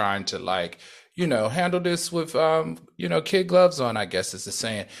 She's trying to, like, you know, handle this with, you know, kid gloves on, I guess is the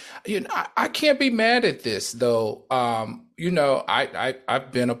saying. You know, I can't be mad at this, though. You know,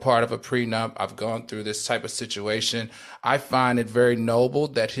 I've been a part of a prenup. I've gone through this type of situation. I find it very noble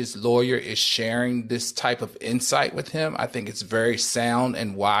that his lawyer is sharing this type of insight with him. I think it's very sound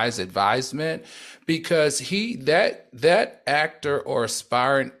and wise advisement, because that actor or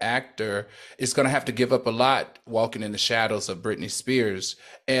aspiring actor is going to have to give up a lot walking in the shadows of Britney Spears.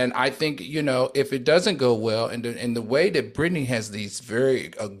 And I think, you know, if it doesn't go well, and the way that Britney has these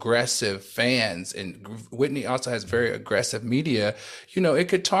very aggressive fans, and Whitney also has very aggressive media, you know, it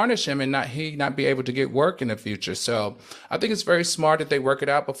could tarnish him and not be able to get work in the future. So I think it's very smart that they work it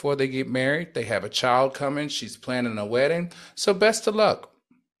out before they get married. They have a child coming. She's planning a wedding. So best of luck.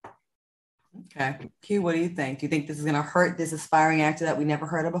 Okay. Q, what do you think? Do you think this is going to hurt this aspiring actor that we never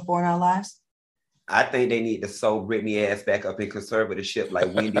heard of before in our lives? I think they need to sew Britney ass back up in conservatorship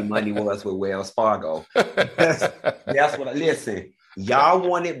like Wendy Money was with Wells Fargo. That's what listen, y'all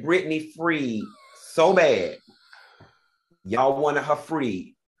wanted Britney freed so bad. Y'all wanted her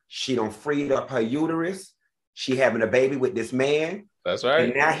freed. She done freed up her uterus. She having a baby with this man. That's right.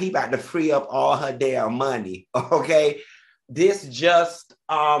 And now he about to free up all her damn money. Okay. This just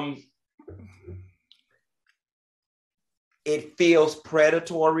it feels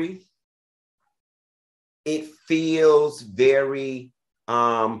predatory. It feels very,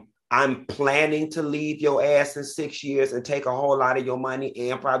 I'm planning to leave your ass in 6 years and take a whole lot of your money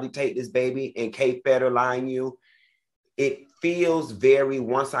and probably take this baby and Kate Federline you. It feels very,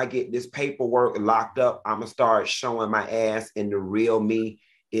 once I get this paperwork locked up, I'm gonna start showing my ass and the real me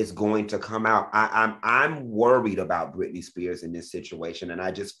is going to come out. I'm worried about Britney Spears in this situation. And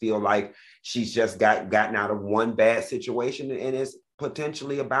I just feel like she's just gotten out of one bad situation and is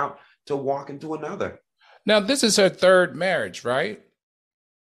potentially about to walk into another. Now, this is her third marriage, right?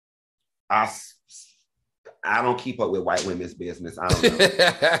 I don't keep up with white women's business. I don't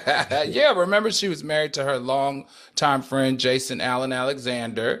know. Yeah, remember she was married to her longtime friend, Jason Allen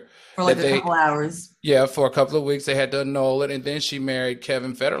Alexander. For like a couple hours. Yeah, for a couple of weeks they had to annul it. And then she married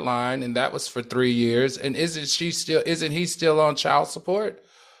Kevin Federline, and that was for 3 years. And isn't he still on child support?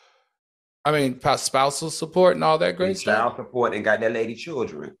 I mean, spousal support and all that great stuff. Child support and got that lady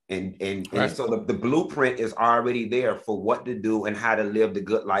children. And Right. so the blueprint is already there for what to do and how to live the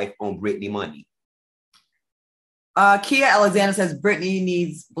good life on Britney money. Kia Alexander says Britney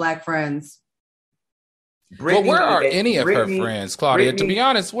needs black friends. Well, where are any of her Britney- friends, Claudia? To Britney- be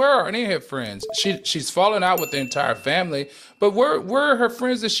honest, where are any of her friends? She's fallen out with the entire family, but where are her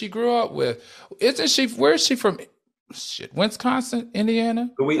friends that she grew up with? Isn't she? Where is she from? Shit, Wisconsin, Indiana.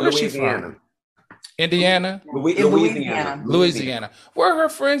 Where is she from? Indiana, Louisiana. Where are her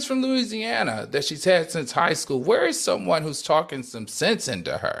friends from Louisiana that she's had since high school? Where is someone who's talking some sense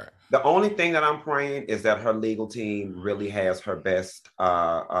into her? The only thing that I'm praying is that her legal team really has her best.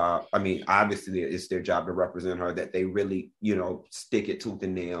 I mean, obviously, it's their job to represent her, that they really, stick it tooth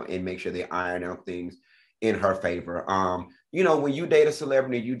and nail and make sure they iron out things in her favor. When you date a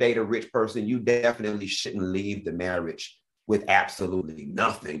celebrity, you date a rich person, you definitely shouldn't leave the marriage with absolutely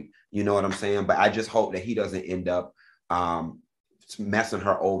nothing. You know what I'm saying? But I just hope that he doesn't end up messing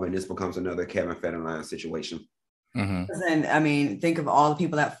her over and this becomes another Kevin Federline situation. Mm-hmm. And I mean, think of all the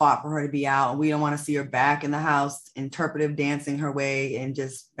people that fought for her to be out. We don't want to see her back in the house, interpretive dancing her way and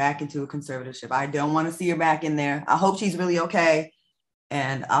just back into a conservatorship. I don't want to see her back in there. I hope she's really okay.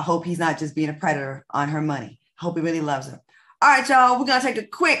 And I hope he's not just being a predator on her money. I hope he really loves her. All right, y'all, we're going to take a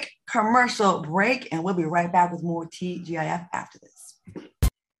quick commercial break and we'll be right back with more TGIF after this.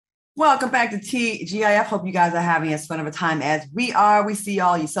 Welcome back to TGIF. Hope you guys are having as fun of a time as we are. We see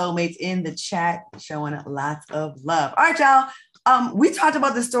all you soulmates in the chat showing lots of love. All right, y'all. We talked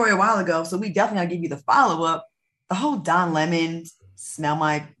about this story a while ago, so we definitely got to give you the follow-up. The whole Don Lemon smell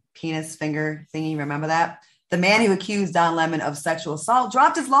my penis finger thingy, remember that? The man who accused Don Lemon of sexual assault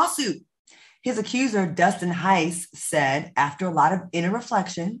dropped his lawsuit. His accuser, Dustin Heiss, said, after a lot of inner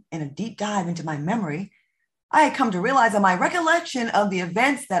reflection and a deep dive into my memory, I had come to realize that my recollection of the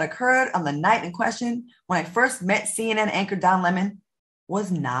events that occurred on the night in question when I first met CNN anchor Don Lemon was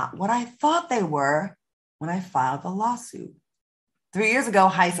not what I thought they were when I filed the lawsuit. 3 years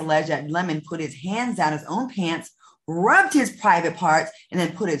ago, Heiss alleged that Lemon put his hands down his own pants, rubbed his private parts, and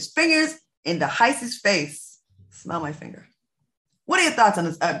then put his fingers into Heiss's face. Smell my finger. What are your thoughts on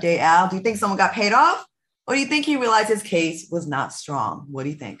this update, Al? Do you think someone got paid off? Or do you think he realized his case was not strong? What do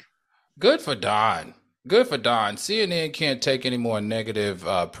you think? Good for Don. Good for Don. CNN can't take any more negative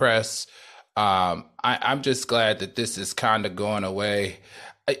press. I'm just glad that this is kind of going away.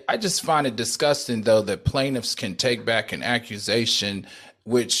 I just find it disgusting, though, that plaintiffs can take back an accusation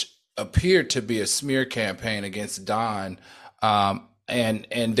which appeared to be a smear campaign against Don,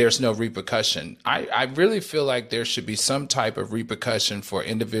 and there's no repercussion. I really feel like there should be some type of repercussion for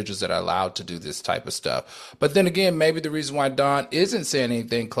individuals that are allowed to do this type of stuff. But then again, maybe the reason why Don isn't saying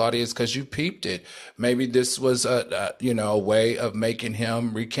anything, Claudia, is because you peeped it. Maybe this was a way of making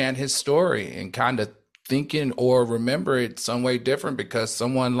him recant his story and kind of thinking or remember it some way different because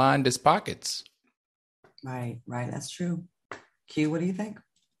someone lined his pockets. Right. That's true. Q, what do you think?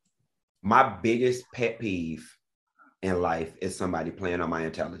 My biggest pet peeve in life is somebody playing on my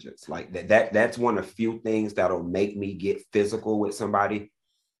intelligence. Like that's one of few things that'll make me get physical with somebody.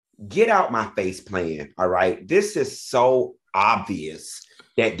 Get out my face playing. All right. This is so obvious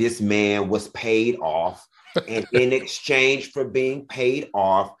that this man was paid off. And in exchange for being paid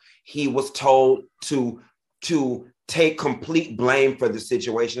off, he was told to take complete blame for the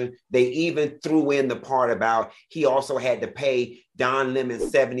situation. They even threw in the part about he also had to pay Don Lemon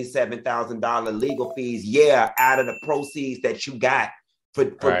 $77,000 legal fees. Yeah, out of the proceeds that you got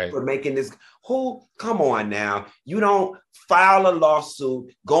for making this. Come on now. You don't file a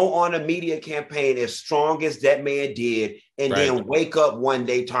lawsuit, go on a media campaign as strong as that man did, and then wake up one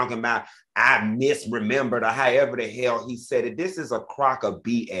day talking about, I misremembered, or however the hell he said it. This is a crock of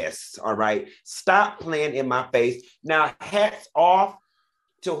BS, all right? Stop playing in my face. Now, hats off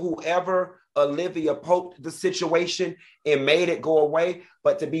to whoever Olivia poked the situation and made it go away.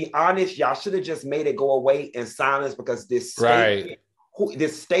 But to be honest, y'all should have just made it go away in silence because this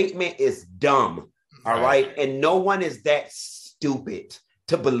statement is dumb, all right? And no one is that stupid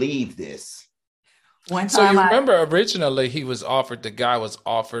to believe this. So you remember originally the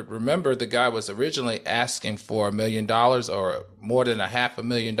guy was originally asking for $1 million or more than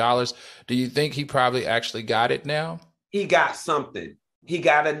 $500,000. Do you think he probably actually got it now? He got something. He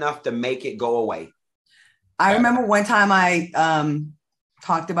got enough to make it go away. I remember one time I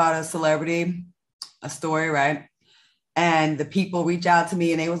talked about a celebrity, a story, right? And the people reached out to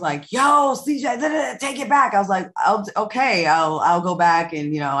me and they was like, yo, CJ, take it back. I was like, okay, I'll go back.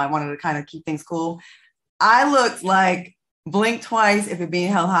 And, I wanted to kind of keep things cool. I looked like blink twice if it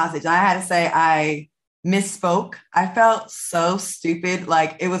being held hostage. I had to say I misspoke. I felt so stupid.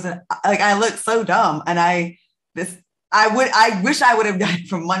 Like it was I looked so dumb. And I wish I would have done it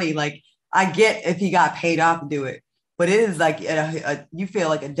for money. Like I get if he got paid off to do it, but it is like you feel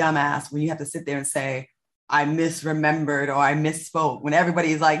like a dumbass when you have to sit there and say, I misremembered or I misspoke when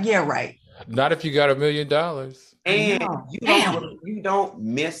everybody is like, yeah, right. Not if you got $1 million. And you don't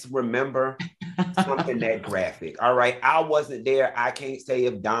misremember something that graphic. All right. I wasn't there. I can't say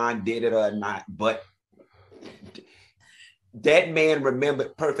if Don did it or not, but that man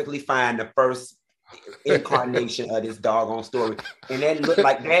remembered perfectly fine the first incarnation of this doggone story. And that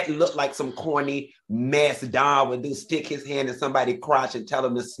looked like some corny mess Don would do, stick his hand in somebody's crotch and tell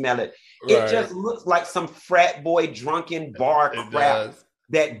him to smell it. It just looks like some frat boy drunken bar crap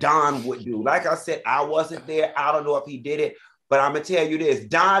that Don would do. Like I said, I wasn't there. I don't know if he did it, but I'm gonna tell you this: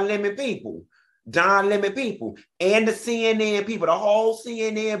 Don Lemon people, and the CNN people, the whole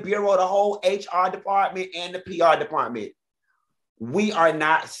CNN bureau, the whole HR department, and the PR department. We are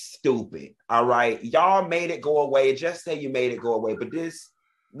not stupid, all right? Y'all made it go away. Just say you made it go away, but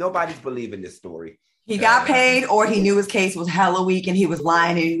nobody's believing this story. He got paid, or he knew his case was hella weak and he was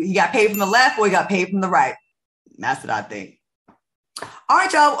lying. He got paid from the left, or he got paid from the right. That's what I think. All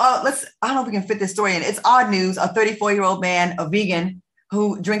right, y'all. I don't know if we can fit this story in. It's odd news. A 34-year-old man, a vegan,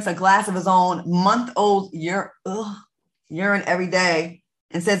 who drinks a glass of his own month-old urine every day,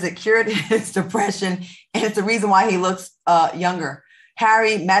 and says it cured his depression, and it's the reason why he looks younger.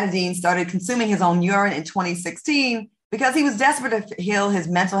 Harry Matadine started consuming his own urine in 2016 because he was desperate to heal his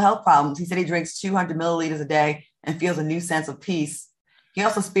mental health problems. He said he drinks 200 milliliters a day and feels a new sense of peace. He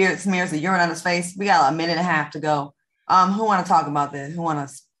also smears the urine on his face. We got a minute and a half to go. Who want to talk about this? Who want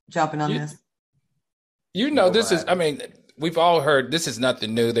to jump in on this? We've all heard this is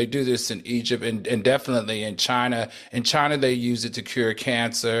nothing new. They do this in Egypt and definitely in China. In China, they use it to cure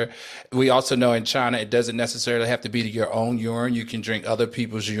cancer. We also know in China, it doesn't necessarily have to be your own urine. You can drink other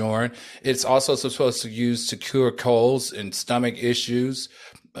people's urine. It's also supposed to use to cure colds and stomach issues.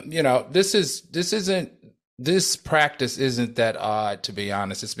 This practice isn't that odd, to be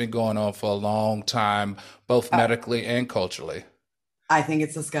honest. It's been going on for a long time, both medically and culturally. I think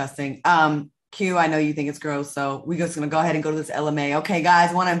it's disgusting. Q, I know you think it's gross, so we're just going to go ahead and go to this LMA. Okay, guys,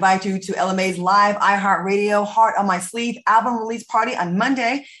 I want to invite you to LMA's live iHeartRadio Heart on My Sleeve album release party on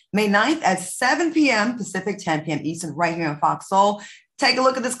Monday, May 9th at 7 p.m. Pacific, 10 p.m. Eastern, right here in Fox Soul. Take a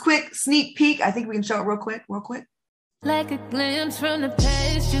look at this quick sneak peek. I think we can show it real quick. Like a glimpse from the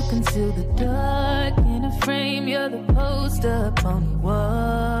past, you conceal the dark. In a frame, you're the poster up on the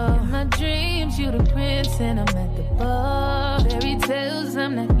wall. In my dreams, you're the prince and I'm at the bar. Fairy tales,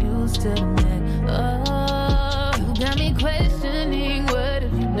 I'm not used to them yet. Oh, you got me questioning, what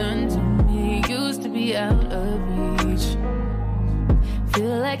have you done to me? Used to be out of reach.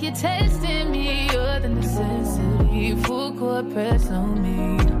 Feel like you're testing me, you're the necessity. Full court press on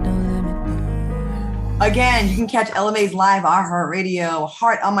me, don't limit me. Again, you can catch LMA's live iHeartRadio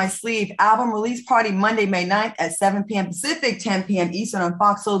Heart on My Sleeve album release party Monday, May 9th at 7 p.m. Pacific, 10 p.m. Eastern on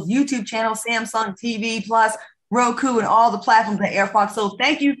Fox Soul's YouTube channel, Samsung TV Plus, Roku, and all the platforms that air Fox Soul.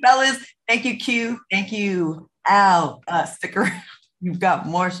 Thank you, fellas. Thank you, Q. Thank you, Al. Stick around. You've got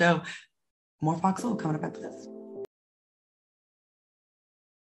more Fox Soul coming up after this.